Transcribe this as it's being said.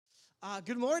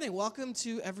Good morning. Welcome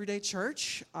to Everyday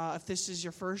Church. If this is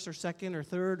your first or second or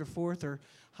third or fourth or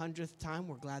 100th time,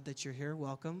 we're glad that you're here.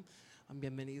 Welcome.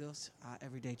 Bienvenidos a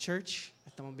Everyday Church.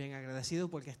 Estamos bien agradecidos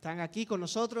porque están aquí con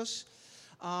nosotros.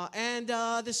 And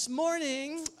this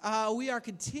morning, we are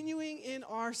continuing in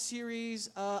our series,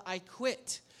 I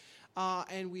Quit.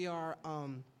 And we are,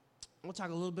 we'll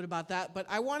talk a little bit about that. But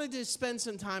I wanted to spend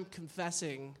some time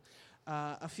confessing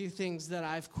a few things that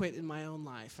I've quit in my own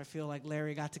life. I feel like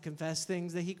Larry got to confess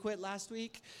things that he quit last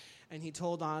week, and he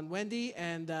told on Wendy,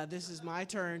 and this is my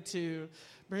turn to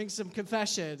bring some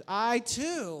confession. I,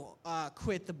 too,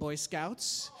 quit the Boy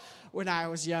Scouts when I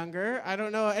was younger. I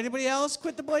don't know, anybody else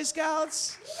quit the Boy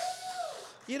Scouts?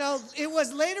 You know, it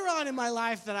was later on in my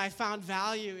life that I found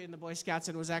value in the Boy Scouts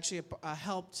and was actually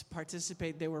helped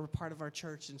participate. They were a part of our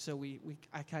church, and so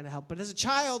I kind of helped. But as a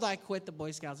child, I quit the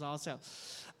Boy Scouts also.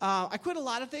 I quit a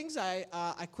lot of things.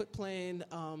 I quit playing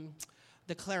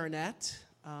the clarinet,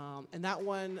 and that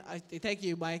one, thank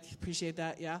you, Mike, appreciate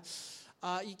that, yeah.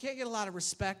 You can't get a lot of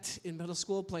respect in middle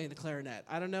school playing the clarinet.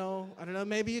 I don't know,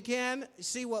 maybe you can.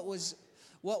 See, what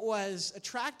was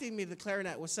attracting me to the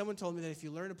clarinet was someone told me that if you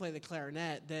learn to play the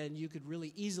clarinet, then you could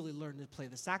really easily learn to play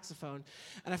the saxophone.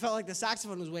 And I felt like the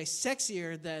saxophone was way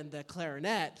sexier than the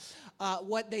clarinet.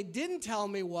 What they didn't tell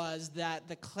me was that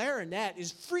the clarinet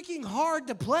is freaking hard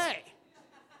to play.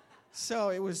 So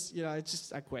it was,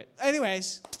 I quit.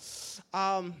 Anyways,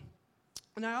 and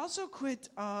I also quit,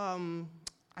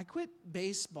 I quit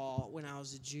baseball when I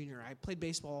was a junior. I played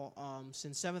baseball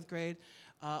since 7th grade.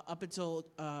 Up until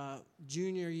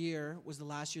junior year was the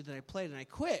last year that I played, and I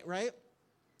quit, right?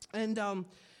 But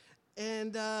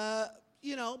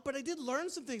I did learn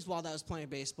some things while I was playing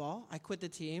baseball. I quit the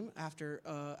team after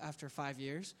 5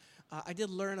 years. I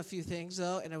did learn a few things,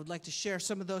 though, and I would like to share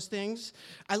some of those things.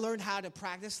 I learned how to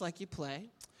practice like you play,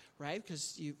 right?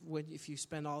 Because if you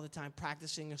spend all the time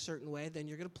practicing a certain way, then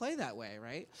you're going to play that way,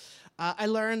 right? I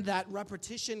learned that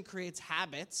repetition creates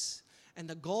habits. And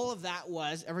the goal of that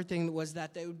was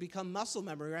that they would become muscle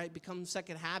memory, right? Become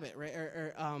second habit, right?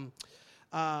 Or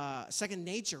second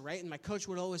nature, right? And my coach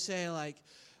would always say, like,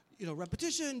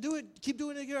 repetition, do it, keep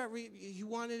doing it. He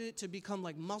wanted it to become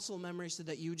like muscle memory so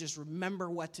that you just remember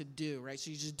what to do, right? So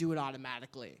you just do it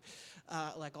automatically,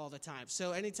 like all the time.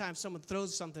 So anytime someone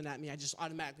throws something at me, I just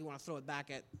automatically want to throw it back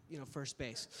at, first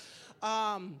base.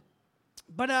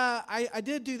 But I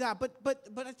did do that.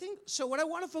 But I think, so what I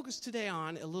want to focus today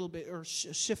on a little bit, or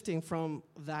shifting from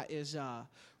that, is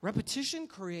repetition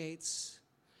creates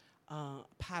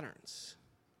patterns,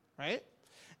 right?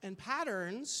 And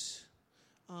patterns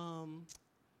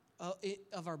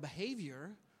of our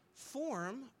behavior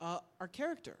form our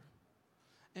character.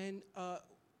 And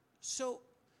so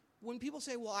when people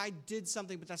say, well, I did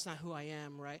something, but that's not who I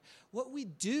am, right? What we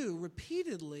do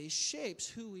repeatedly shapes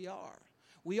who we are.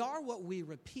 We are what we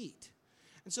repeat.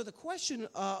 And so the question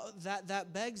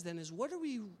that begs then is, what are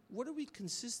we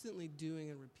consistently doing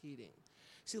and repeating?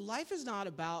 See, life is not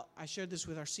about, I shared this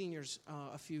with our seniors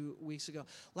a few weeks ago,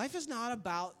 life is not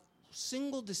about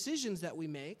single decisions that we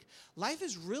make. Life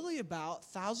is really about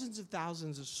thousands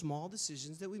of small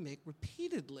decisions that we make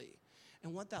repeatedly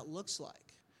and what that looks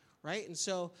like, right? And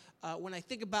so when I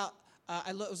think about,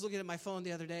 I was looking at my phone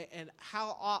the other day, and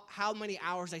how many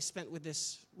hours I spent with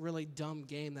this really dumb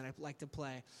game that I like to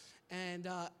play. And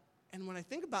when I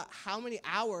think about how many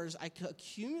hours I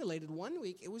accumulated one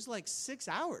week, it was like 6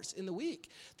 hours in the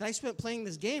week that I spent playing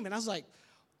this game. And I was like,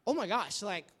 oh my gosh,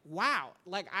 like, wow.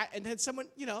 And then someone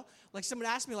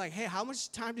asked me, like, hey, how much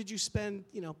time did you spend,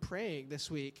 praying this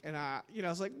week? And, I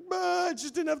was like, I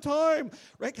just didn't have time,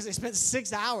 right? Because I spent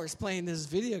 6 hours playing this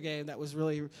video game that was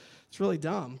it's really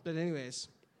dumb. But anyways,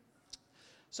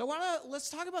 so let's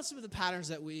talk about some of the patterns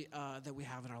that we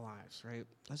have in our lives, right?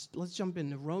 Let's jump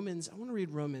into Romans. I want to read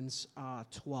Romans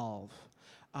 12,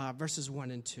 verses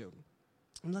 1 and 2.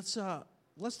 And let's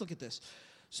look at this.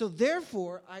 So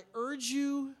therefore, I urge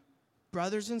you,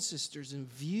 brothers and sisters, in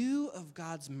view of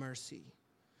God's mercy,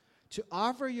 to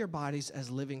offer your bodies as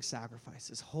living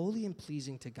sacrifices, holy and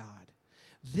pleasing to God.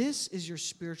 This is your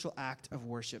spiritual act of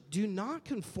worship. Do not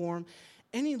conform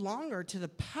any longer to the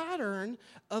pattern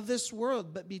of this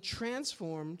world, but be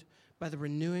transformed by the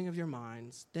renewing of your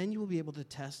minds. Then you will be able to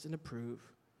test and approve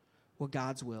what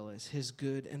God's will is, his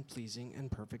good and pleasing and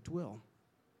perfect will.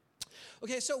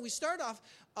 Okay, so we start off,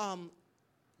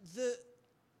 the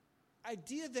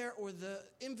idea there, or the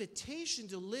invitation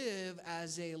to live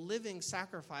as a living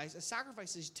sacrifice. A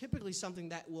sacrifice is typically something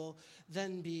that will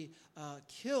then be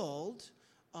killed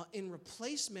in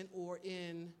replacement or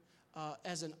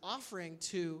as an offering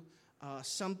to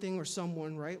something or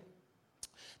someone, right?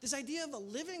 This idea of a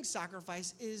living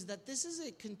sacrifice is that this is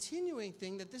a continuing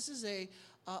thing, that this is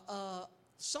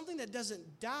something that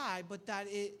doesn't die, but that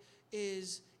it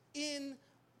is in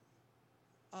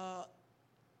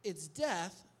its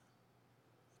death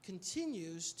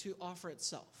continues to offer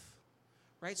itself.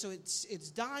 Right? So it's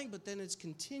dying, but then it's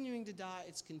continuing to die,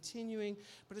 it's continuing,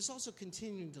 but it's also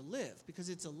continuing to live because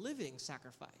it's a living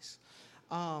sacrifice.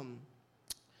 And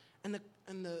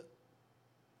the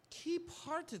key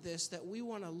part to this that we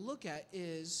want to look at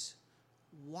is,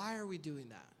 why are we doing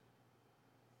that?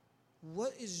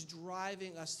 What is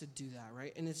driving us to do that,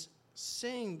 right? And it's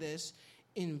saying this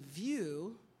in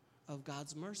view of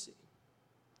God's mercy.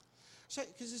 So,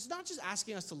 because it's not just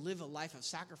asking us to live a life of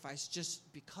sacrifice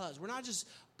just because. We're not just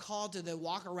called to then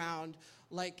walk around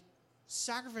like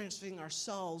sacrificing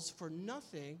ourselves for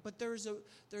nothing, but there's a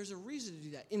reason to do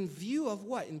that. In view of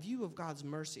what? In view of God's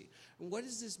mercy. And what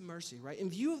is this mercy, right? In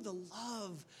view of the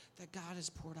love that God has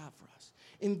poured out for us.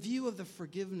 In view of the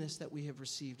forgiveness that we have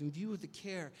received. In view of the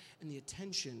care and the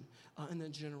attention and the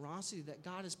generosity that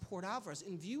God has poured out for us.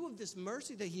 In view of this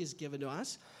mercy that he has given to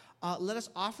us, let us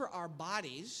offer our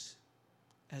bodies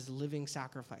as living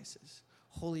sacrifices,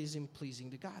 holy and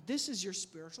pleasing to God. This is your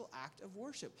spiritual act of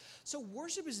worship. So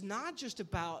worship is not just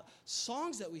about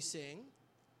songs that we sing,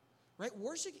 right?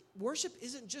 Worship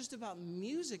isn't just about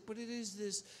music, but it is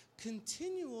this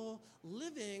continual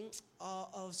living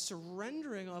of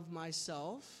surrendering of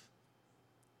myself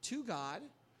to God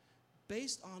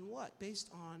based on what? Based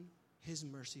on his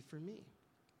mercy for me.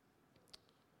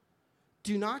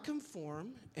 Do not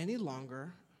conform any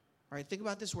longer. All right, think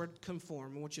about this word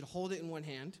conform. I want you to hold it in one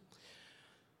hand.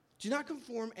 Do not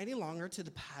conform any longer to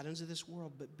the patterns of this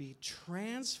world, but be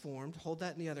transformed, hold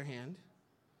that in the other hand,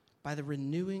 by the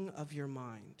renewing of your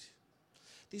mind.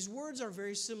 These words are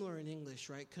very similar in English,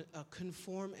 right?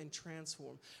 Conform and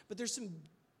transform. But there's some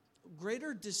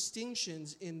greater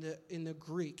distinctions in the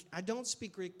Greek. I don't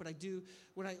speak Greek, but I do.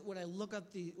 When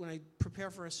I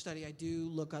prepare for a study, I do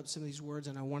look up some of these words,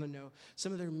 and I want to know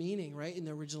some of their meaning, right, in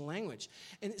the original language.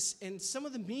 And some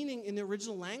of the meaning in the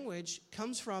original language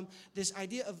comes from this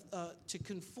idea of to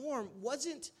conform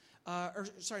wasn't,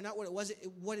 not what it was.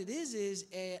 What it is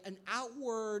an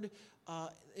outward.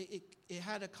 It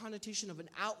had a connotation of an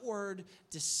outward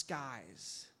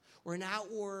disguise or an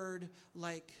outward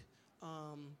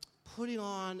putting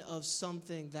on of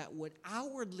something that would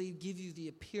outwardly give you the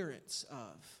appearance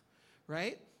of,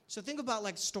 right? So think about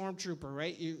like Stormtrooper,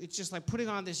 right? It's just like putting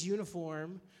on this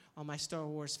uniform. All my Star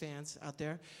Wars fans out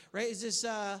there, right? Is this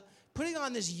putting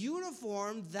on this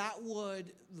uniform that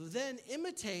would then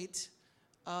imitate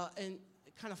and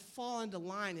kind of fall into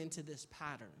line into this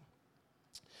pattern.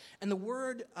 And the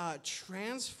word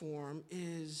transform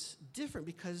is different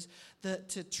because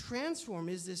to transform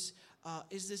is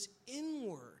this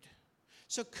inward.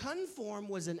 So conform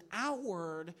was an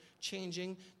outward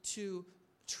changing. To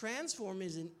transform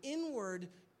is an inward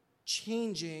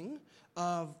changing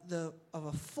of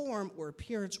a form or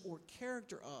appearance or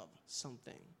character of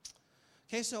something.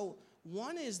 Okay, so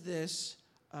one is this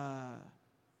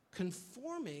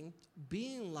conforming,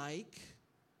 being like,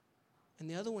 and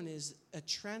the other one is a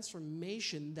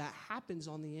transformation that happens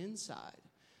on the inside.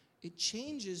 It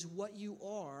changes what you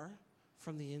are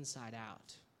from the inside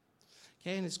out.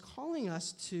 Okay, and it's calling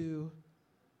us to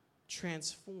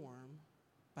transform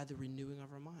by the renewing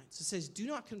of our minds. It says, do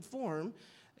not conform,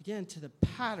 again, to the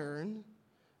pattern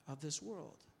of this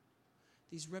world.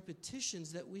 These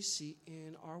repetitions that we see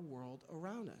in our world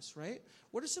around us, right?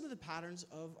 What are some of the patterns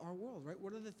of our world, right?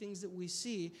 What are the things that we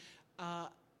see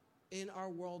in our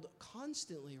world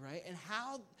constantly, right? And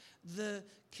how the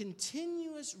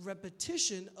continuous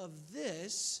repetition of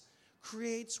this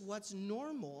creates what's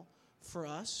normal for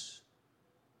us,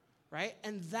 right?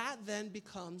 And that then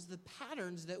becomes the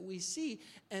patterns that we see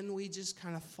and we just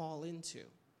kind of fall into.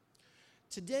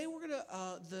 Today we're going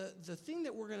to, the thing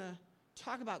that we're going to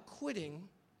talk about quitting,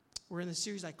 we're in the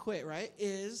series I Quit, right,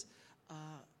 is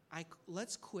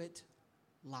let's quit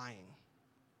lying.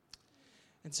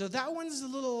 And so that one's a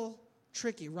little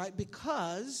tricky, right?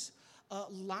 Because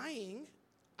lying,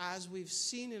 as we've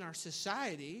seen in our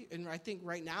society, and I think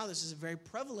right now this is very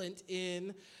prevalent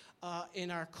in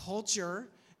our culture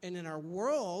and in our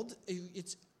world,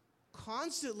 it's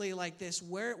constantly like this.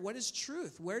 What is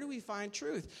truth? Where do we find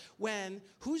truth?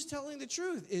 Who's telling the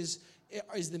truth? Is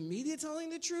the media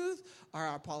telling the truth? Are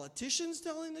our politicians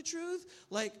telling the truth?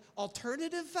 Like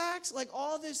alternative facts? Like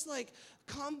all this like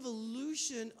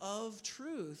convolution of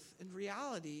truth and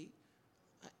reality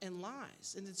and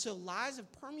lies. And so lies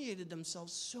have permeated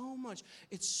themselves so much.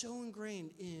 It's so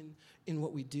ingrained in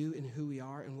what we do and who we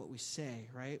are and what we say,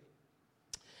 right?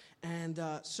 And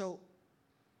so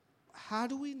how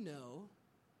do we know?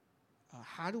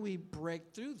 How do we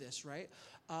break through this, right?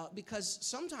 Because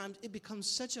sometimes it becomes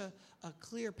such a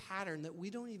clear pattern that we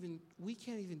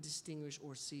can't even distinguish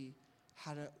or see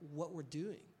what we're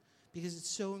doing, because it's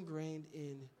so ingrained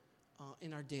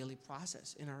in our daily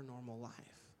process, in our normal life.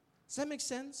 Does that make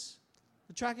sense?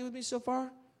 You tracking with me so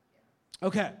far?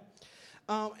 Okay.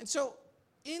 And so,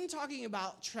 in talking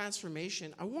about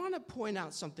transformation, I want to point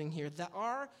out something here that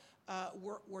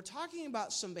we're talking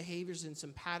about some behaviors and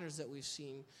some patterns that we've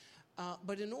seen.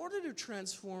 But in order to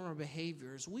transform our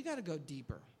behaviors, we got to go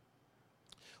deeper.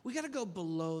 We got to go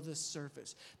below the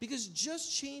surface, because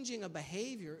just changing a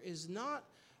behavior is not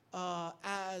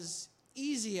as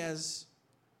easy as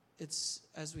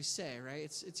we say, right?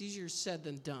 It's easier said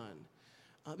than done.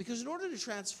 Because in order to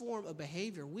transform a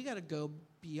behavior, we got to go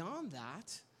beyond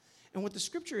that. And what the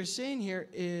scripture is saying here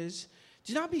is,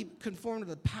 do not be conformed to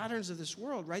the patterns of this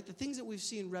world, right? The things that we've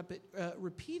seen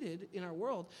repeated in our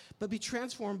world, but be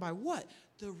transformed by what?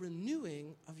 The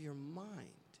renewing of your mind.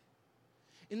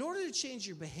 In order to change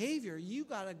your behavior, you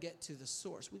got to get to the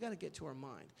source. We got to get to our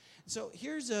mind. So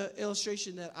here's an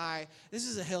illustration this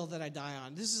is a hill that I die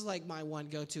on. This is like my one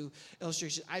go-to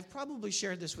illustration. I've probably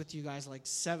shared this with you guys like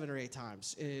 7 or 8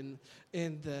 times in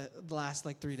the last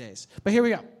like 3 days. But here we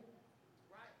go.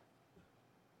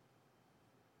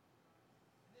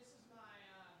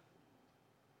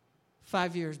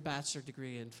 5 years bachelor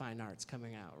degree in fine arts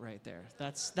coming out right there.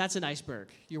 That's an iceberg.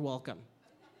 You're welcome. All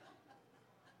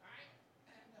right.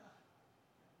 And,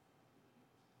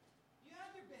 you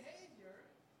have your behavior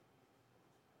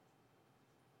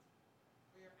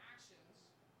or your actions,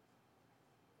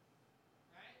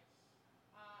 right?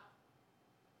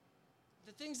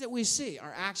 The things that we see,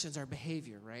 our actions, our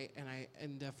behavior, right?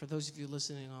 And for those of you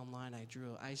listening online, I drew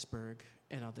an iceberg,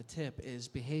 and on the tip is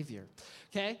behavior.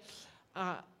 Okay.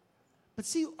 But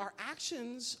see, our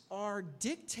actions are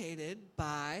dictated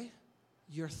by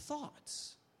your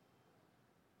thoughts.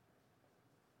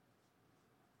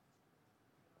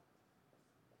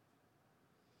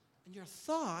 And your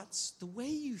thoughts, the way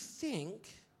you think,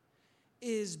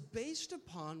 is based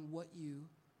upon what you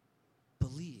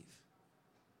believe.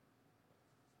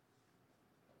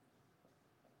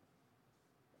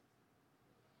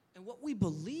 And what we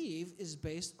believe is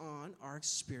based on our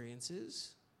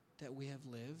experiences that we have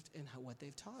lived and what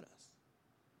they've taught us.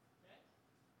 Okay?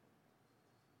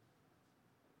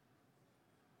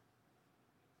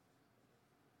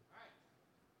 All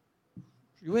right.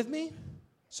 You with me?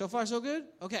 So far, so good?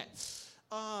 Okay.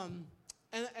 And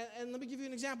let me give you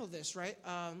an example of this, right?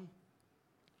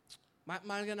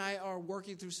 Monica and I are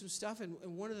working through some stuff, and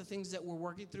one of the things that we're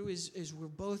working through is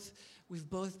we've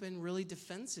both been really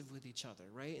defensive with each other,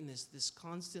 right? And this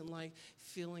constant like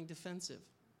feeling defensive.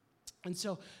 And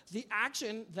so the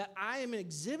action that I am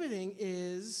exhibiting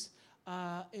is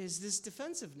this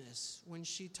defensive-ness. When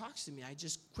she talks to me, I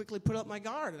just quickly put up my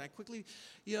guard, and I quickly,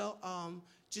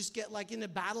 just get like in a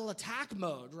battle attack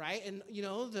mode, right? And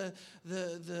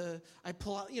I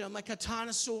pull out, my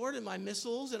katana sword and my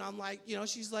missiles, and I'm like,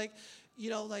 she's like,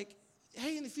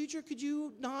 hey, in the future, could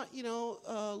you not,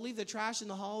 leave the trash in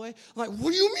the hallway? I'm like,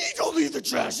 what do you mean don't leave the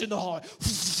trash in the hallway?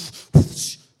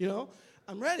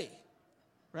 I'm ready.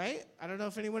 Right? I don't know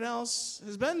if anyone else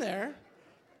has been there,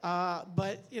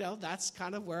 but, that's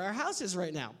kind of where our house is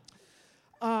right now.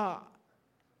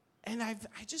 And I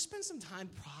just spent some time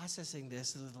processing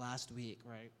this in the last week,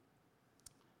 right?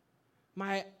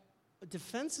 My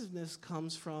defensiveness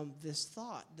comes from this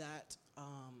thought that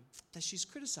she's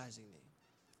criticizing me.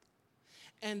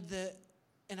 And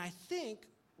I think,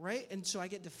 right? And so I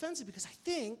get defensive because I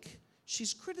think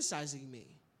she's criticizing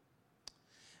me.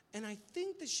 And I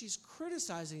think that she's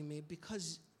criticizing me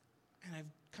because, and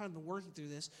I've kind of been working through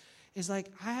this, is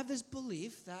like I have this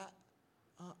belief that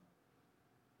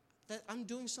I'm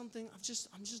doing something, I'm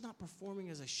just not performing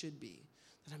as I should be,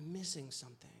 that I'm missing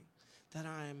something, that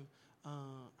I'm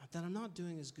not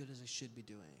doing as good as I should be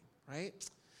doing, right?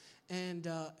 And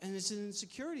it's an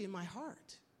insecurity in my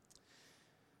heart.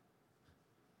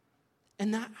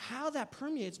 And how that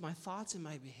permeates my thoughts and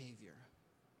my behavior.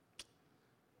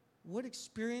 What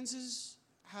experiences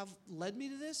have led me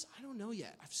to this? I don't know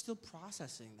yet. I'm still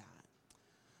processing that.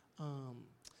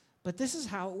 But this is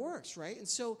how it works, right? And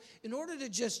so in order to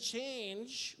just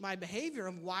change my behavior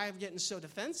of why I'm getting so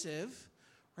defensive,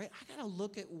 right, I got to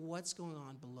look at what's going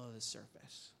on below the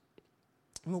surface.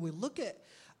 And when we look at,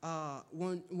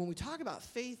 when we talk about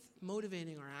faith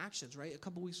motivating our actions, right? A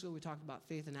couple weeks ago we talked about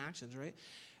faith and actions, right?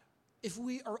 If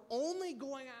we are only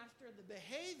going after the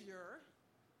behavior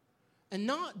and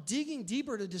not digging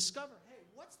deeper to discover, hey,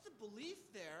 what's the belief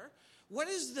there? What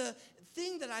is the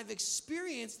thing that I've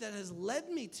experienced that has led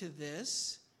me to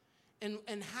this?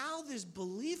 And how this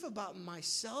belief about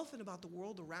myself and about the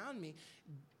world around me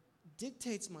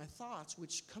dictates my thoughts,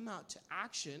 which come out to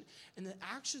action. And the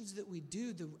actions that we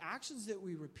do, the actions that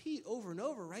we repeat over and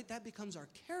over, right, that becomes our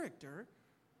character,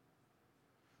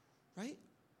 right?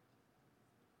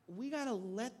 We got to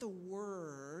let the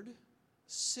word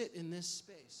sit in this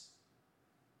space.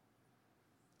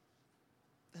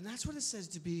 And that's what it says,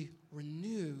 to be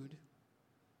renewed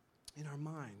in our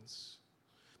minds.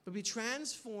 But be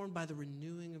transformed by the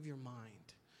renewing of your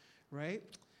mind, right?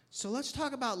 So let's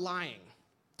talk about lying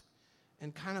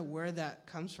and kind of where that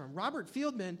comes from. Robert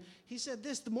Fieldman, he said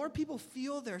this: the more people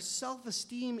feel their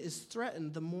self-esteem is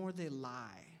threatened, the more they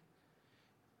lie.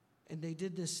 And they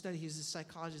did this study. He's a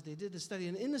psychologist. They did this study.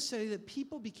 And in the study, that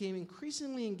people became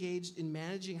increasingly engaged in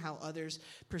managing how others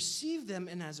perceived them,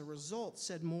 and as a result,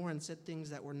 said more and said things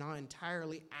that were not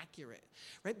entirely accurate,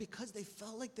 right? Because they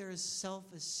felt like their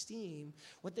self-esteem,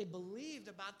 what they believed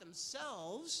about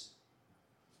themselves,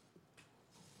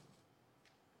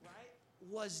 right,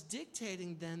 was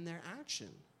dictating then their action.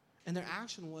 And their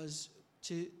action was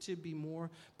to be more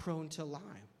prone to lie.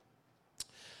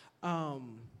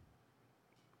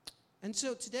 And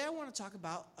so today I want to talk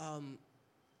about,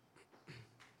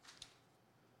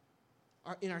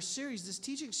 in our series, this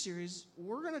teaching series,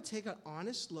 we're going to take an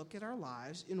honest look at our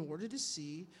lives in order to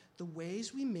see the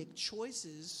ways we make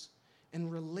choices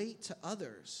and relate to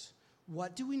others.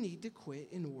 What do we need to quit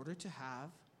in order to have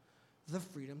the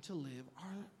freedom to live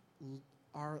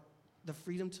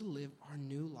our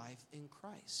new life in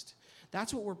Christ?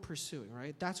 That's what we're pursuing,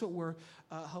 right? That's what we're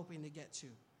hoping to get to.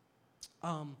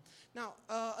 Now,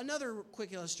 another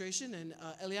quick illustration, and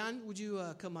Elian, would you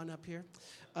come on up here?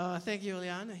 Thank you,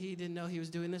 Elian. He didn't know he was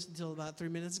doing this until about 3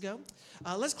 minutes ago.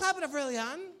 Let's clap it up for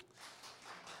Elian.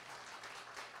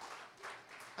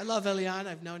 I love Elian.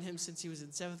 I've known him since he was in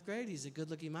 7th grade. He's a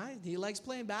good-looking guy. He likes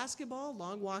playing basketball,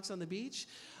 long walks on the beach,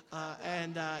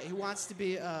 and he wants to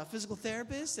be a physical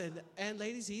therapist, and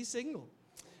ladies, he's single.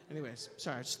 Anyways,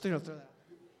 sorry, just throw that out.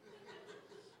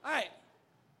 All right.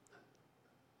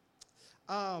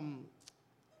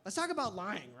 Let's talk about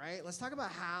lying, right? Let's talk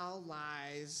about how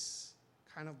lies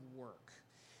kind of work.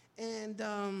 And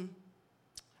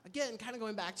again, kind of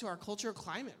going back to our cultural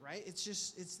climate, right? It's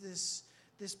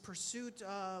this pursuit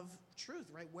of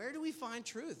truth, right? Where do we find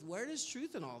truth? Where is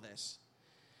truth in all this?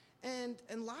 And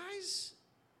lies,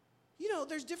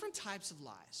 there's different types of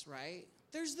lies, right?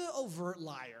 There's the overt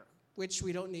liar, which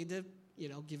we don't need to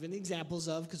give any examples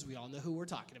of because we all know who we're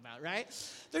talking about, right?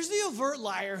 There's the overt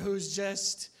liar who's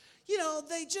just,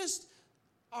 they just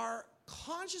are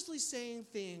consciously saying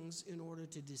things in order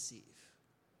to deceive.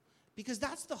 Because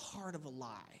that's the heart of a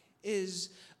lie, is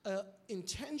an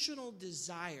intentional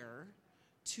desire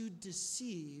to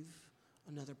deceive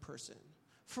another person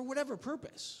for whatever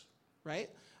purpose, right?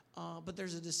 But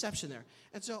there's a deception there.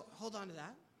 And so, hold on to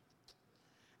that.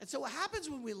 And so what happens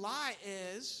when we lie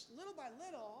is, little by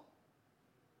little,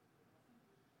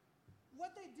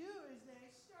 what they do is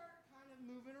they start kind of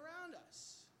moving around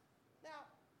us. Now,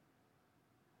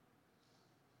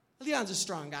 Leon's a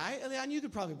strong guy. Leon, you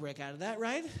could probably break out of that,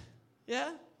 right?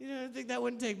 Yeah? You don't think that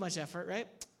wouldn't take much effort, right?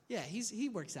 Yeah, he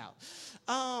works out.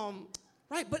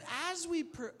 Right, but as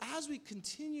we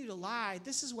continue to lie,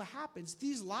 this is what happens.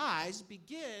 These lies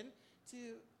begin to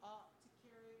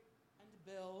carry and to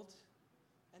build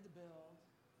and to build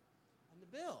and to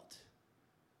build.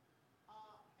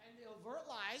 And the overt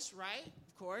lies, right?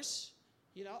 Of course.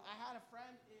 I had a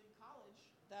friend in college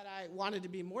that I wanted to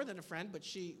be more than a friend, but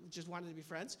she just wanted to be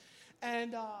friends.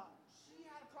 And she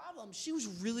had a problem. She was a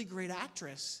really great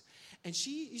actress. And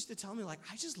she used to tell me,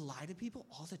 I just lie to people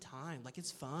all the time. It's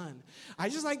fun. I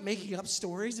just like making up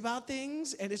stories about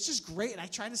things, and it's just great. And I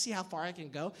try to see how far I can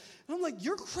go. And I'm like,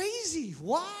 you're crazy.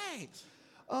 Why?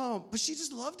 But she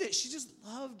just loved it. She just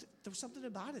loved, there was something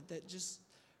about it that just,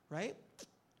 right?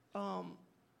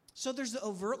 So there's the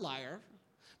overt liar.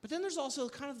 But then there's also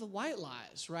kind of the white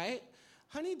lies, right?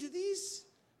 Honey, do these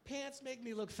pants make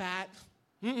me look fat?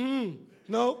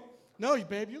 No,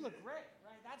 babe, you look great.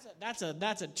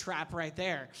 That's a trap right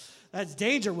there. That's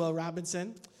danger, Will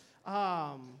Robinson.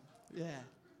 Yeah.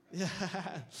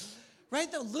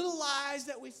 Right, the little lies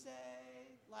that we say,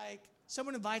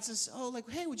 someone invites us,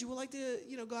 hey, would you like to,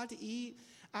 go out to eat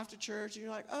after church? And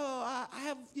you're like, I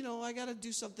have, I got to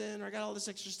do something, or I got all this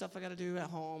extra stuff I got to do at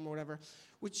home or whatever,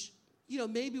 which,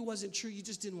 maybe wasn't true. You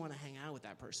just didn't want to hang out with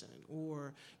that person.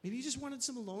 Or maybe you just wanted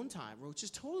some alone time, which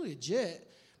is totally legit.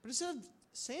 But instead of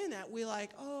saying that, we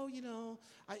like, oh,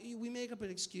 we make up an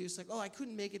excuse like, oh, I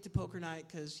couldn't make it to poker night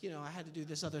because, I had to do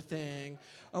this other thing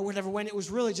or whatever, when it was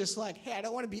really just like, hey, I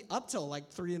don't want to be up till like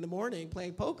 3 in the morning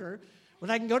playing poker when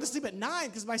I can go to sleep at 9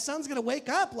 because my son's going to wake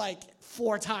up like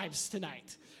 4 times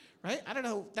tonight, right? I don't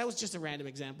know. That was just a random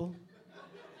example.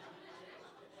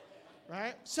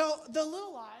 Right? So the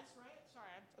little lies, right? Sorry,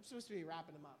 I'm supposed to be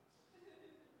wrapping them up.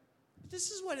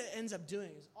 This is what it ends up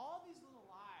doing, is all these little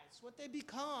lies, what they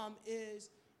become is,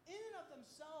 in and of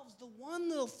themselves, the one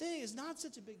little thing is not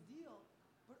such a big deal,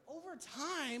 but over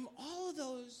time, all of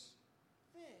those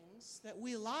things that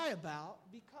we lie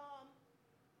about become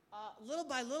little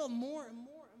by little more and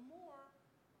more and more,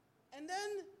 and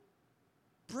then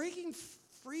breaking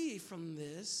free from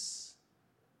this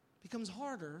becomes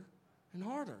harder and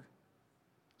harder.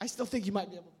 I still think you might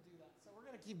be able to do that, so we're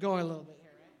going to keep going a little bit here.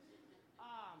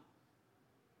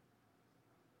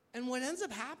 And what ends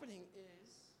up happening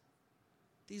is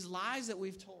these lies that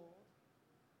we've told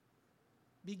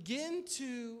begin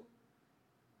to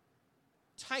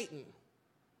tighten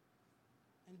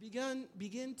and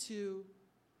begin to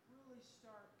really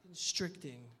start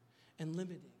constricting and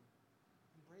limiting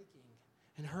and breaking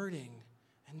and hurting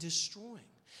and destroying.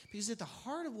 Because at the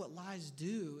heart of what lies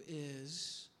do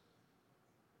is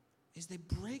they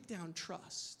break down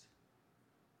trust.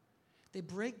 They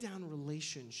break down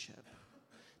relationship.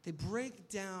 They break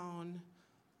down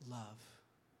love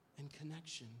and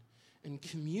connection and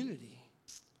community.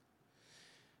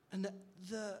 And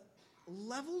the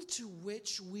level to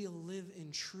which we live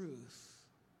in truth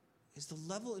is the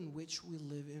level in which we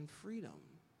live in freedom.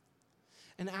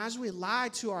 And as we lie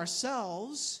to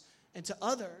ourselves and to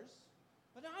others,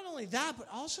 but not only that, but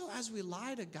also as we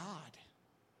lie to God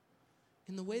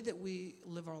in the way that we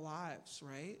live our lives,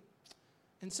 right?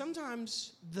 And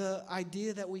sometimes the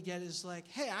idea that we get is like,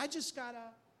 hey, I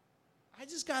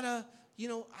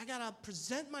gotta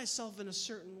present myself in a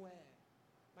certain way.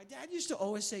 My dad used to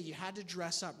always say you had to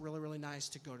dress up really, really nice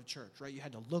to go to church, right? You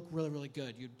had to look really, really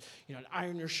good. You'd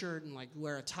iron your shirt and like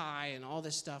wear a tie and all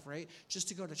this stuff, right? Just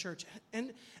to go to church.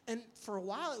 And for a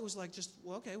while it was like just,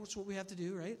 well, okay, that's what we have to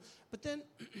do, right? But then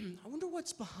I wonder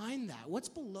what's behind that. What's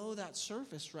below that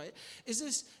surface, right?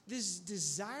 Is this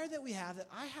desire that we have that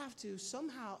I have to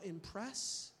somehow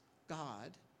impress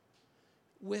God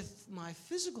with my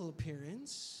physical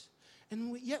appearance,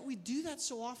 and yet we do that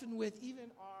so often with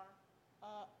even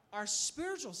our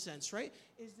spiritual sense, right?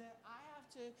 Is that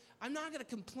I'm not going to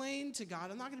complain to God.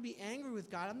 I'm not going to be angry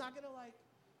with God. I'm not going to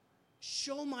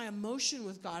show my emotion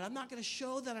with God. I'm not going to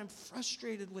show that I'm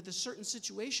frustrated with a certain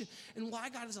situation and why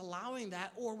God is allowing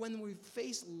that, or when we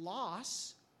face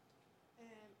loss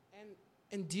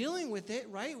and dealing with it,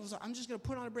 right? I'm just going to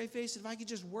put on a brave face. If I could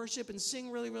just worship and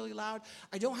sing really, really loud,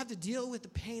 I don't have to deal with the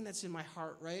pain that's in my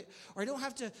heart, right? Or I don't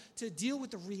have to deal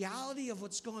with the reality of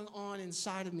what's going on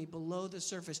inside of me below the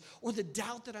surface, or the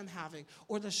doubt that I'm having,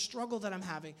 or the struggle that I'm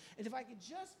having. And if I could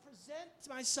just present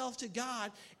myself to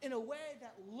God in a way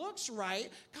that looks right,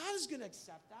 God is going to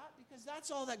accept that, because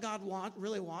that's all that God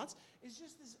really wants, is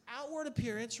just this outward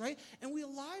appearance, right? And we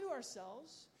lie to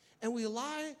ourselves, and we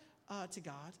lie to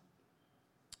God.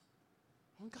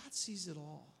 When God sees it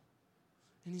all,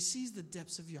 and he sees the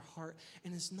depths of your heart,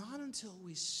 and it's not until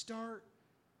we start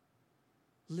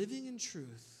living in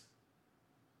truth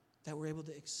that we're able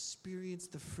to experience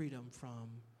the freedom from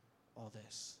all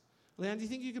this. Leon, do you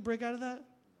think you could break out of that?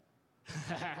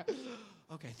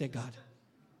 Okay, thank God.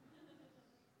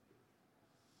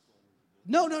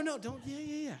 No, don't.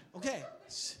 Yeah. Okay.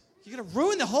 You're going to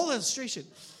ruin the whole illustration.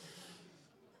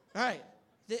 All right.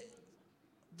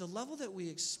 The level that we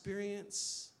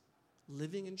experience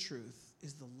living in truth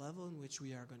is the level in which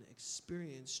we are going to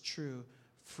experience true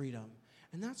freedom.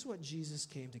 And that's what Jesus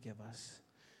came to give us.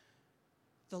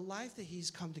 The life that he's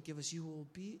come to give us, you will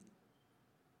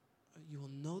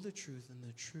know the truth, and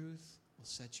the truth will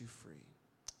set you free.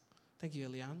 Thank you,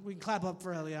 Elian. We can clap up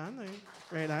for Elian.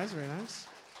 Very nice, very nice.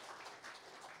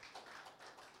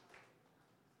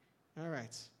 All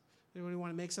right. Anybody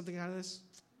want to make something out of this?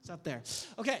 It's up there.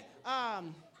 Okay.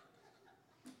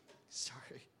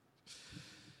 Sorry.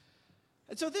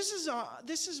 And so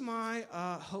this is my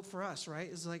hope for us, right?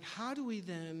 Is like, how do we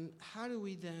then,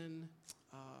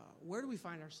 where do we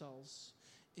find ourselves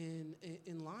in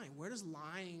lying? Where does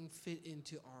lying fit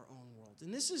into our own world?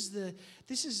 And this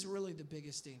is really the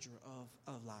biggest danger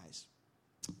of lies.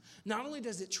 Not only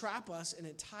does it trap us and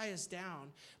it tie us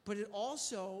down, but it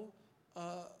also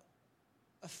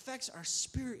affects our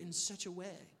spirit in such a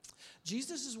way.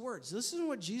 Jesus' words, listen to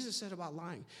what Jesus said about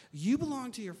lying. You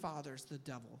belong to your fathers, the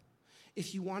devil,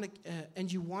 if you want to,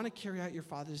 and you want to carry out your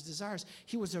father's desires.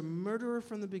 He was a murderer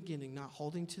from the beginning, not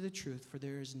holding to the truth, for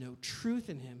there is no truth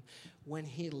in him. When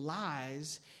he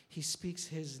lies, he speaks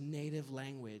his native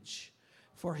language,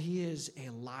 for he is a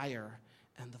liar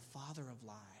and the father of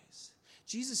lies.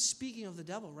 Jesus speaking of the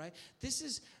devil, right? This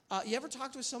is, you ever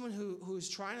talk to someone who's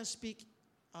trying to speak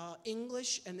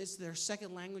English, and it's their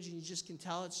second language, and you just can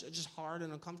tell it's just hard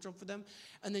and uncomfortable for them,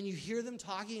 and then you hear them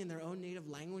talking in their own native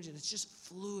language, and it's just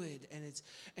fluid, and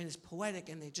it's poetic,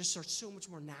 and they just are so much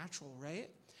more natural, right?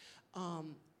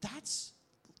 That's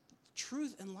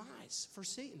truth and lies for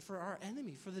Satan, for our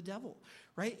enemy, for the devil,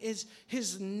 right? Is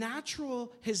his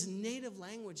native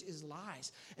language is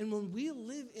lies. And when we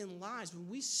live in lies, when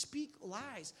we speak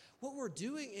lies, what we're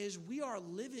doing is we are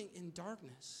living in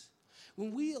darkness.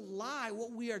 When we lie,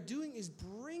 what we are doing is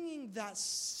bringing that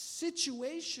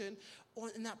situation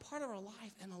in that part of our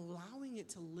life and allowing it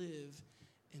to live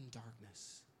in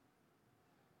darkness.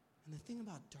 And the thing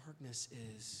about darkness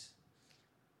is,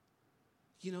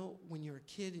 you know, when you're a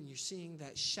kid and you're seeing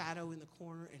that shadow in the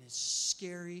corner and it's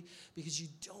scary because you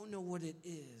don't know what it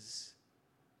is,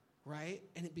 right?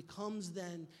 And it becomes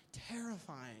then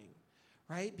terrifying,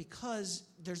 right? Because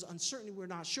there's uncertainty, we're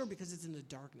not sure because it's in the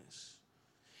darkness.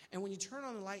 And when you turn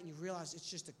on the light and you realize it's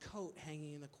just a coat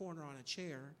hanging in the corner on a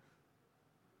chair,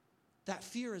 that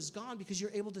fear is gone because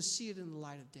you're able to see it in the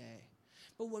light of day.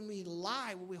 But when we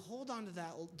lie, when we hold on to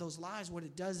those lies, what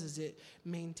it does is it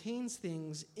maintains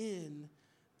things in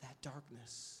that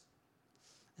darkness.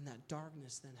 And that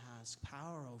darkness then has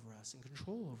power over us and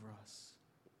control over us.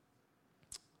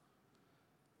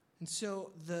 And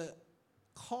so the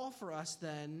call for us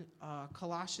then,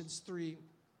 Colossians 3,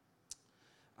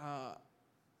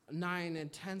 9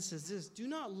 and 10 says this: do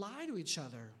not lie to each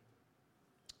other,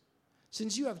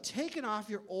 since you have taken off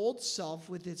your old self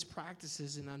with its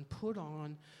practices and put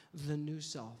on the new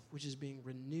self, which is being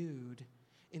renewed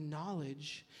in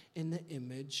knowledge in the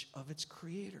image of its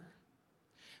creator.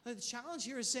 Now, the challenge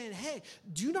here is saying, hey,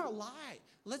 do not lie.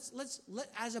 Let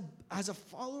as a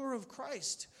follower of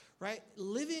Christ, right,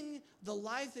 living the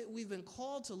life that we've been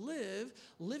called to live,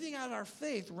 living out our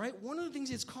faith, right? One of the things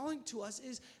it's calling to us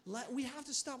is we have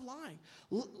to stop lying.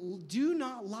 Do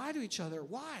not lie to each other.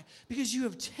 Why? Because you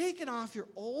have taken off your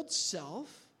old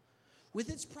self with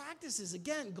its practices.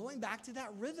 Again, going back to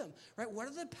that rhythm, right? What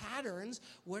are the patterns?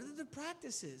 What are the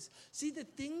practices? See, the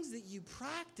things that you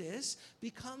practice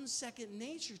become second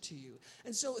nature to you.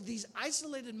 And so these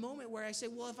isolated moments where I say,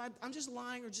 well, if I'm just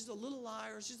lying, or just a little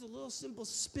lie, or it's just a little simple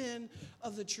spin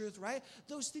of the truth, right?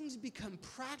 Those things become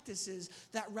practices.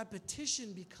 That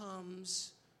repetition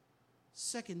becomes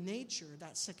second nature.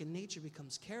 That second nature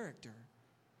becomes character,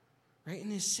 right?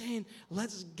 And he's saying,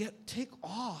 let's take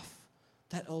off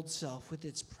that old self with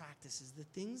its practices, the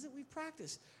things that we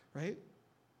practice, right?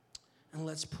 And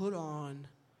let's put on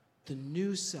the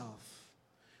new self,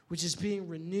 which is being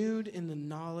renewed in the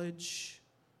knowledge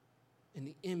and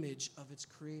the image of its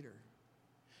creator.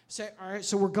 Say, all right,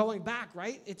 so we're going back,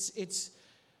 right? It's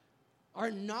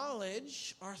our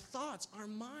knowledge, our thoughts, our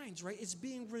minds, right? It's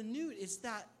being renewed. It's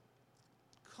that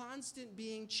constant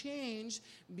being changed,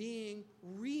 being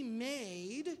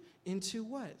remade into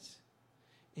what?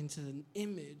 Into the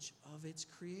image of its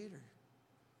creator.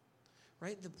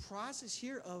 Right? The process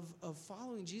here of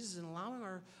following Jesus and allowing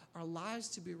our lives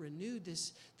to be renewed,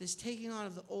 this taking on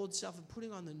of the old self and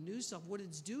putting on the new self, what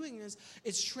it's doing is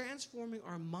it's transforming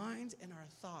our minds and our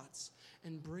thoughts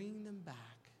and bringing them back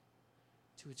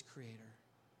to its creator.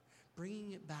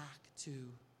 Bringing it back to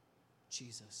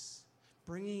Jesus.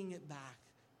 Bringing it back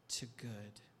to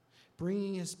good.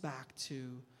 Bringing us back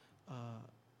to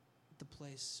the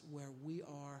place where we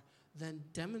are then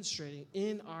demonstrating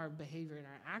in our behavior and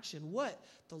our action what?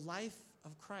 The life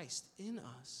of Christ in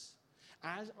us.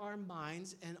 As our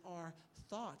minds and our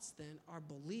thoughts, then our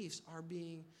beliefs are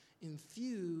being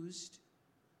infused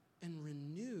and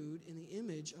renewed in the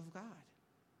image of God.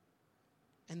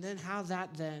 And then how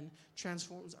that then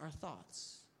transforms our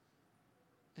thoughts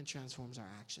and transforms our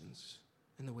actions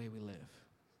and the way we live.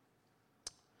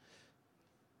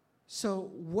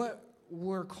 So what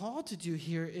we're called to do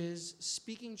here is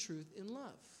speaking truth in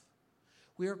love.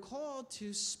 We are called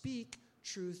to speak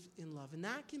truth in love. And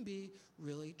that can be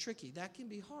really tricky. That can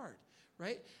be hard,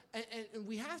 right? And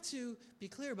we have to be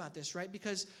clear about this, right?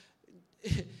 Because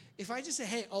if I just say,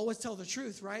 hey, always tell the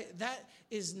truth, right? That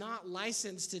is not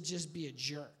licensed to just be a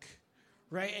jerk,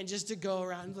 right? And just to go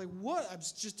around and be like, what? I'm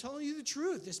just telling you the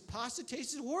truth. This pasta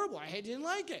tasted horrible. I didn't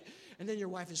like it. And then your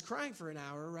wife is crying for an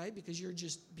hour, right? Because you're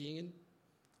just being in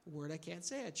a word I can't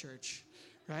say at church,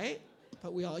 right?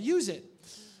 But we all use it.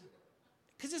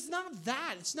 Because it's not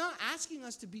that. It's not asking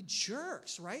us to be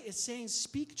jerks, right? It's saying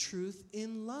speak truth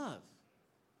in love.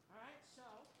 All right, so.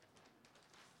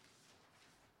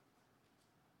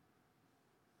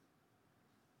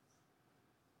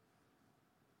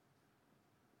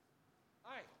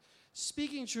 All right,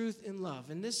 speaking truth in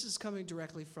love. And this is coming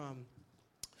directly from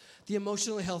the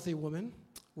Emotionally Healthy Woman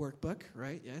workbook,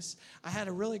 right? Yes. I had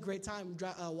a really great time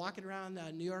walking around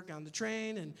New York on the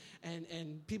train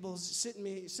and people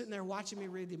sitting there watching me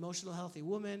read The Emotional Healthy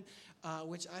Woman,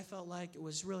 which I felt like it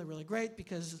was really, really great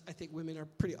because I think women are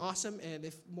pretty awesome, and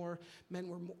if more men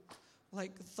were more,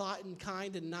 like thought and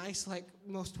kind and nice like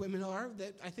most women are,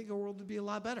 that I think the world would be a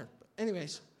lot better. But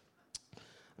anyways,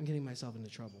 I'm getting myself into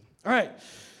trouble. All right,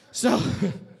 so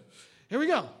here we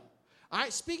go. All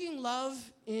right, speaking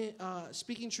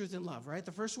truth in love, right?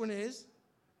 The first one is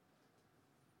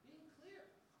being clear.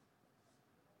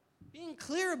 Being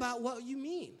clear about what you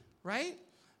mean, right?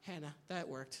 Hannah, that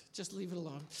worked. Just leave it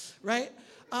alone, right?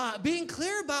 Being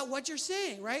clear about what you're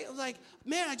saying, right? Like,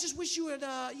 man, I just wish you would,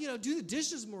 do the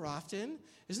dishes more often.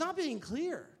 It's not being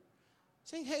clear.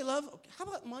 Saying, hey, love, how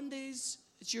about Mondays?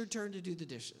 It's your turn to do the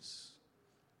dishes.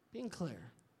 Being clear.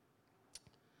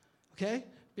 Okay?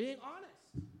 Being honest.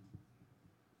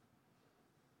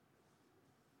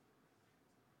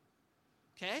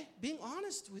 Okay? Being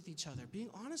honest with each other.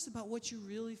 Being honest about what you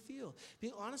really feel.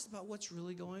 Being honest about what's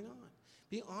really going on.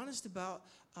 Being honest about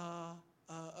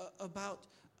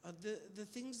the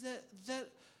things that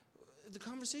the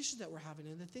conversations that we're having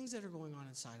and the things that are going on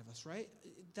inside of us, right?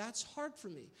 That's hard for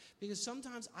me because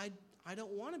sometimes I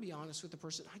don't want to be honest with the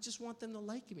person. I just want them to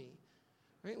like me,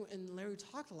 right? And Larry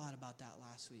talked a lot about that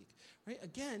last week, right?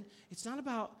 Again, it's not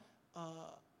about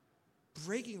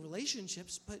breaking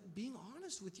relationships, but being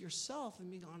honest with yourself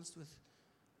and being honest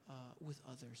with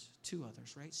others, to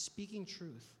others, right? Speaking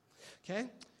truth. Okay?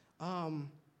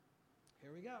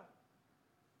 Here we go.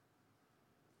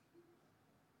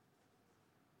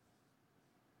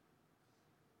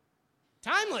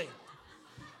 Timely.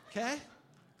 Okay?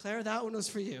 Claire, that one was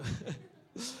for you.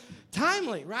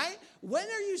 Timely, right? When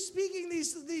are you speaking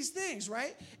these things,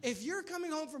 right? If you're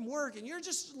coming home from work and you're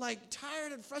just like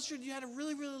tired and frustrated, you had a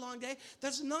really, really long day,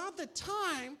 that's not the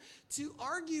time to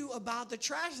argue about the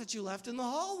trash that you left in the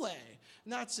hallway.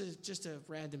 And that's just a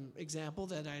random example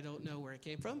that I don't know where it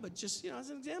came from, but just, as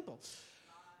an example.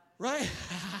 Right?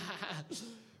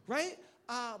 Right?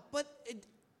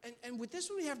 And with this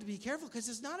one, we have to be careful because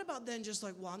it's not about then just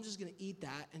like, well, I'm just going to eat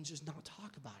that and just not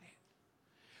talk about it.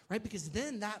 Right? Because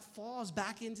then that falls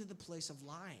back into the place of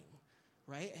lying,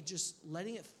 right? And just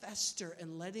letting it fester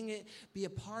and letting it be a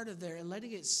part of there and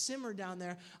letting it simmer down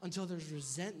there until there's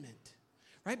resentment,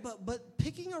 right? But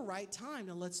picking a right time,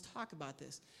 and let's talk about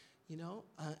this,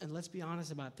 and let's be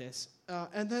honest about this.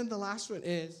 And then the last one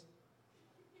is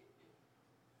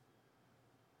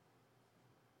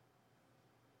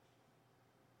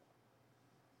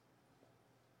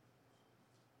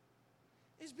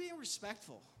being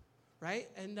respectful. Right?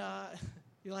 And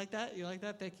you like that? You like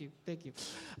that? Thank you.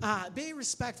 Being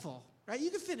respectful, right? You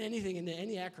can fit anything into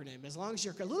any acronym as long as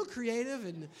you're a little creative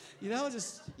and,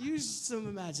 just use some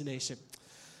imagination.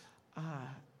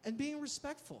 And being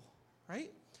respectful,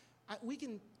 right? We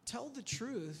can tell the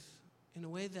truth in a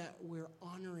way that we're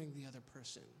honoring the other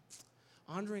person,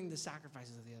 honoring the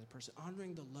sacrifices of the other person,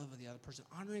 honoring the love of the other person,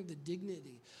 honoring the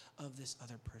dignity of this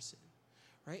other person.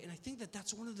 Right? And I think that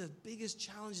that's one of the biggest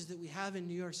challenges that we have in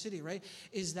New York City, right?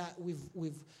 Is that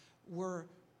we're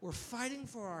fighting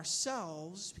for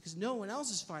ourselves because no one else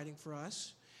is fighting for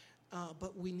us,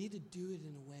 but we need to do it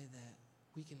in a way that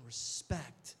we can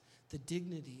respect the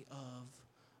dignity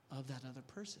of that other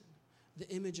person, the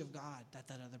image of God that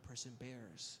other person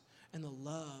bears, and the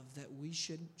love that we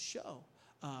should show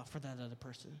for that other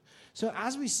person. So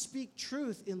as we speak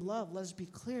truth in love, let us be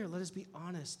clear, let us be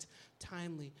honest,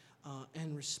 timely,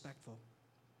 and respectful.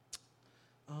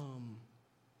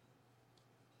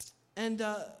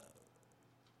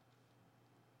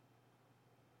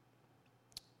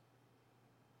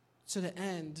 To the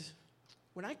end,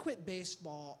 when I quit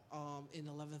baseball in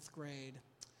 11th grade,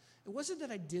 it wasn't that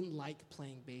I didn't like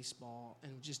playing baseball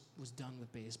and just was done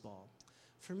with baseball.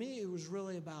 For me, it was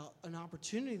really about an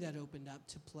opportunity that opened up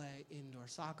to play indoor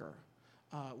soccer,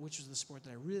 which was the sport that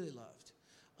I really loved.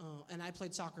 And I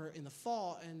played soccer in the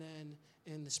fall, and then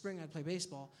in the spring I'd play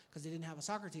baseball because they didn't have a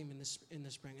soccer team in the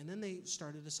spring. And then they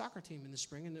started a soccer team in the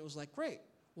spring, and it was like, great.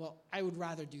 Well, I would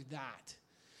rather do that.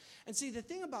 And see, the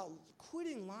thing about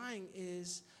quitting lying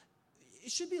is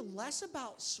it should be less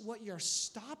about what you're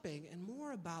stopping and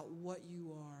more about what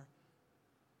you are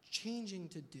changing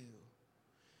to do.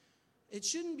 it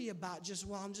shouldn't be about just,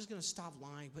 well, I'm just going to stop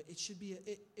lying, but it should be,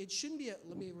 it shouldn't be,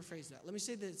 let me rephrase that. Let me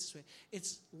say that this way.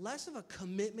 It's less of a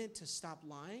commitment to stop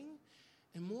lying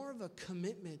and more of a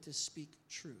commitment to speak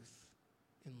truth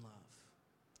in love.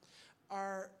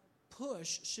 Our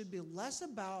push should be less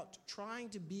about trying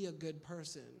to be a good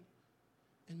person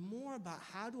and more about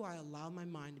how do I allow my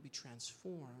mind to be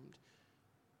transformed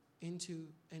into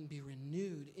and be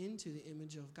renewed into the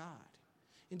image of God,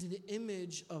 into the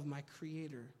image of my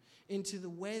Creator, into the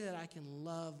way that I can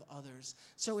love others.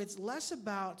 So it's less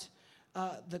about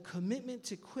the commitment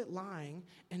to quit lying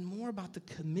and more about the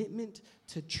commitment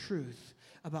to truth,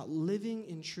 about living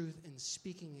in truth and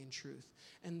speaking in truth.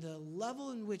 And the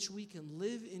level in which we can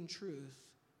live in truth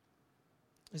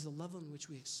is the level in which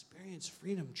we experience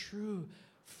freedom, true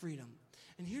freedom.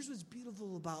 And here's what's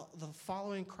beautiful about the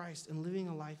following Christ and living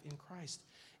a life in Christ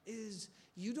is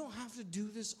you don't have to do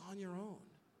this on your own.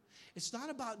 It's not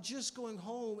about just going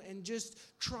home and just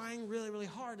trying really, really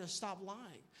hard to stop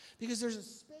lying. Because there's a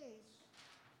space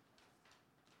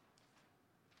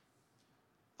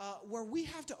where we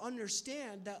have to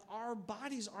understand that our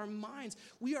bodies, our minds,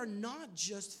 we are not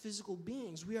just physical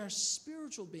beings. We are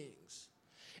spiritual beings.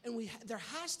 And there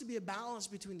has to be a balance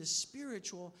between the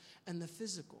spiritual and the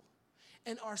physical.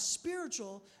 And our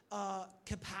spiritual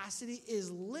capacity is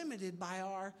limited by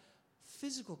our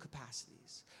physical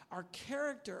capacities. Our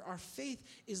character, our faith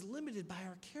is limited by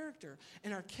our character.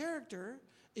 And our character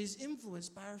is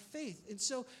influenced by our faith. And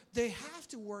so they have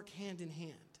to work hand in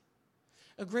hand.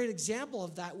 A great example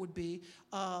of that would be,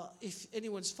 if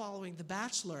anyone's following The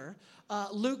Bachelor,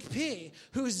 Luke P.,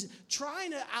 who's trying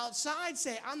to outside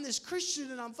say, I'm this Christian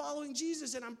and I'm following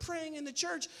Jesus and I'm praying in the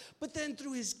church. But then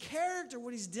through his character,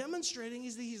 what he's demonstrating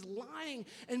is that he's lying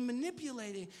and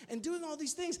manipulating and doing all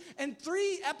these things. And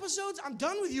 3 episodes, I'm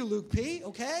done with you, Luke P.,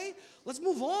 okay? Let's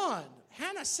move on.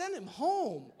 Hannah sent him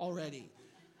home already.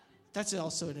 That's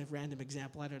also a random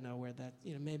example. I don't know where that,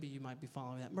 maybe you might be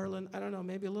following that. Merlin, I don't know,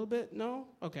 maybe a little bit? No?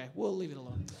 Okay, we'll leave it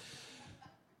alone.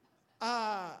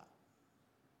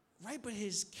 Right, but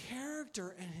his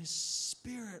character and his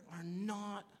spirit are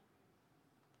not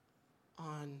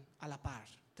on a la par.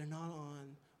 They're not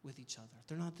on with each other.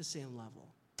 They're not the same level.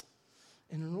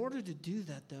 And in order to do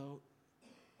that, though,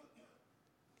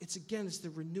 it's the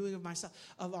renewing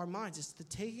of our minds. It's the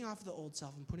taking off the old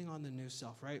self and putting on the new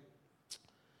self, right?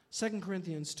 2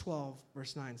 Corinthians 12,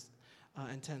 verse 9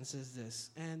 and 10 says this.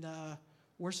 And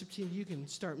worship team, you can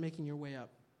start making your way up.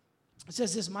 It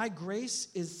says this, my grace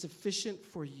is sufficient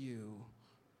for you,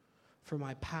 for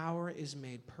my power is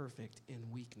made perfect in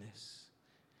weakness.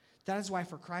 That is why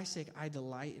for Christ's sake I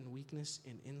delight in weakness,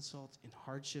 in insults, in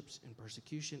hardships, in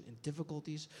persecution, in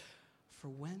difficulties. For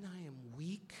when I am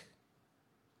weak,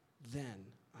 then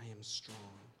I am strong.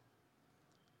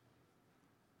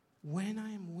 When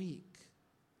I am weak,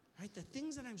 right? The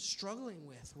things that I'm struggling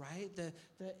with, right? The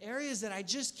areas that I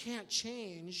just can't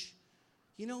change,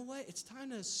 you know what? It's time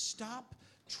to stop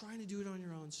trying to do it on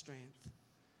your own strength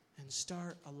and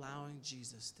start allowing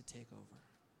Jesus to take over.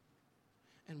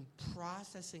 And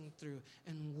processing through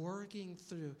and working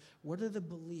through what are the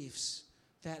beliefs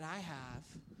that I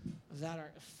have that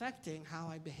are affecting how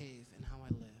I behave and how I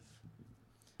live.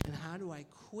 And how do I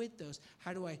quit those?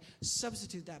 How do I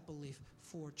substitute that belief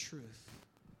for truth?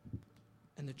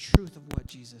 And the truth of what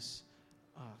Jesus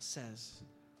says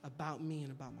about me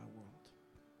and about my world.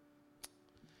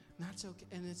 And that's okay.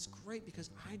 And it's great because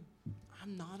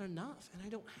I'm not enough. And I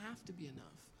don't have to be enough.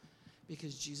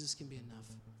 Because Jesus can be enough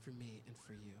for me and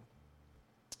for you.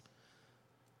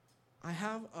 I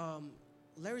have,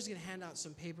 Larry's going to hand out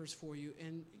some papers for you.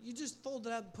 And you just fold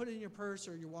it up, put it in your purse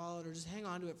or your wallet, or just hang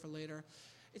on to it for later.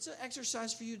 It's an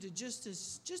exercise for you to just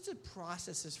to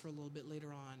process this for a little bit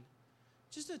later on.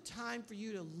 Just a time for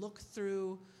you to look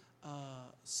through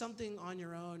something on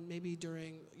your own, maybe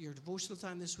during your devotional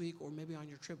time this week or maybe on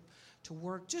your trip to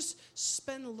work. Just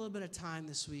spend a little bit of time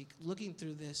this week looking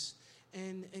through this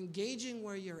and engaging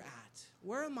where you're at.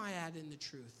 Where am I at in the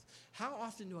truth? How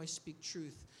often do I speak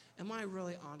truth? Am I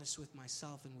really honest with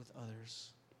myself and with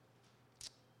others?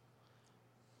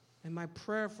 And my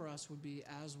prayer for us would be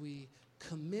as we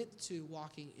commit to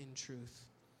walking in truth,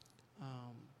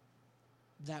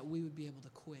 that we would be able to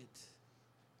quit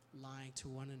lying to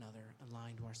one another and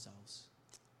lying to ourselves.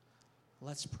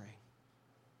 Let's pray.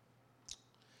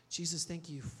 Jesus, thank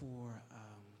you for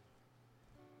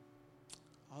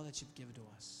all that you've given to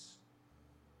us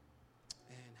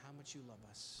and how much you love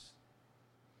us.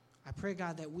 I pray,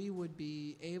 God, that we would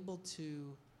be able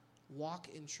to walk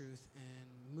in truth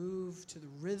and move to the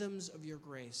rhythms of your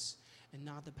grace and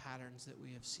not the patterns that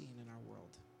we have seen in our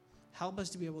world. Help us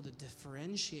to be able to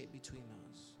differentiate between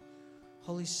those.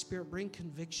 Holy Spirit, bring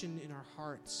conviction in our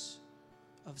hearts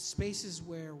of spaces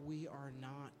where we are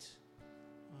not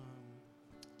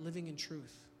living in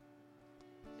truth.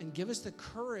 And give us the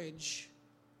courage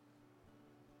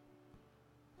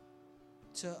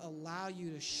to allow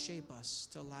you to shape us,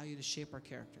 to allow you to shape our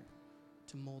character,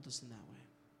 to mold us in that way.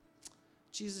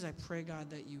 Jesus, I pray, God,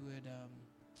 that you would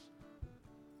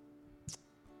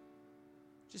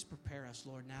just prepare us,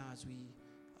 Lord, now as we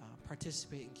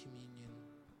participate in communion.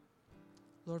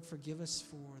 Lord, forgive us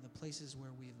for the places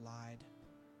where we've lied.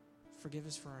 Forgive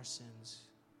us for our sins.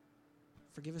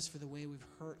 Forgive us for the way we've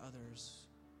hurt others.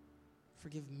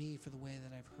 Forgive me for the way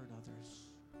that I've hurt others.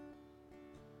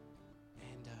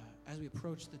 And as we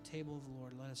approach the table of the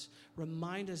Lord, let us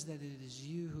remind us that it is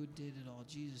you who did it all.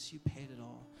 Jesus, you paid it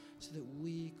all so that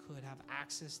we could have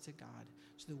access to God,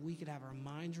 so that we could have our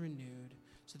minds renewed,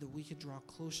 so that we could draw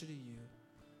closer to you,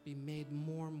 be made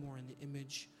more and more in the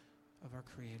image of our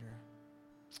Creator.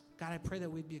 God, I pray that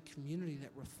we'd be a community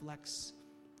that reflects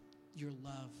your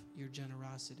love, your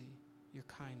generosity, your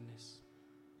kindness,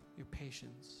 your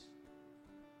patience.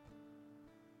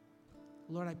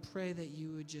 Lord, I pray that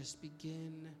you would just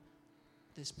begin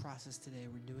this process today,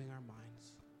 renewing our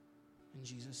minds. In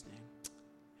Jesus' name,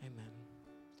 amen.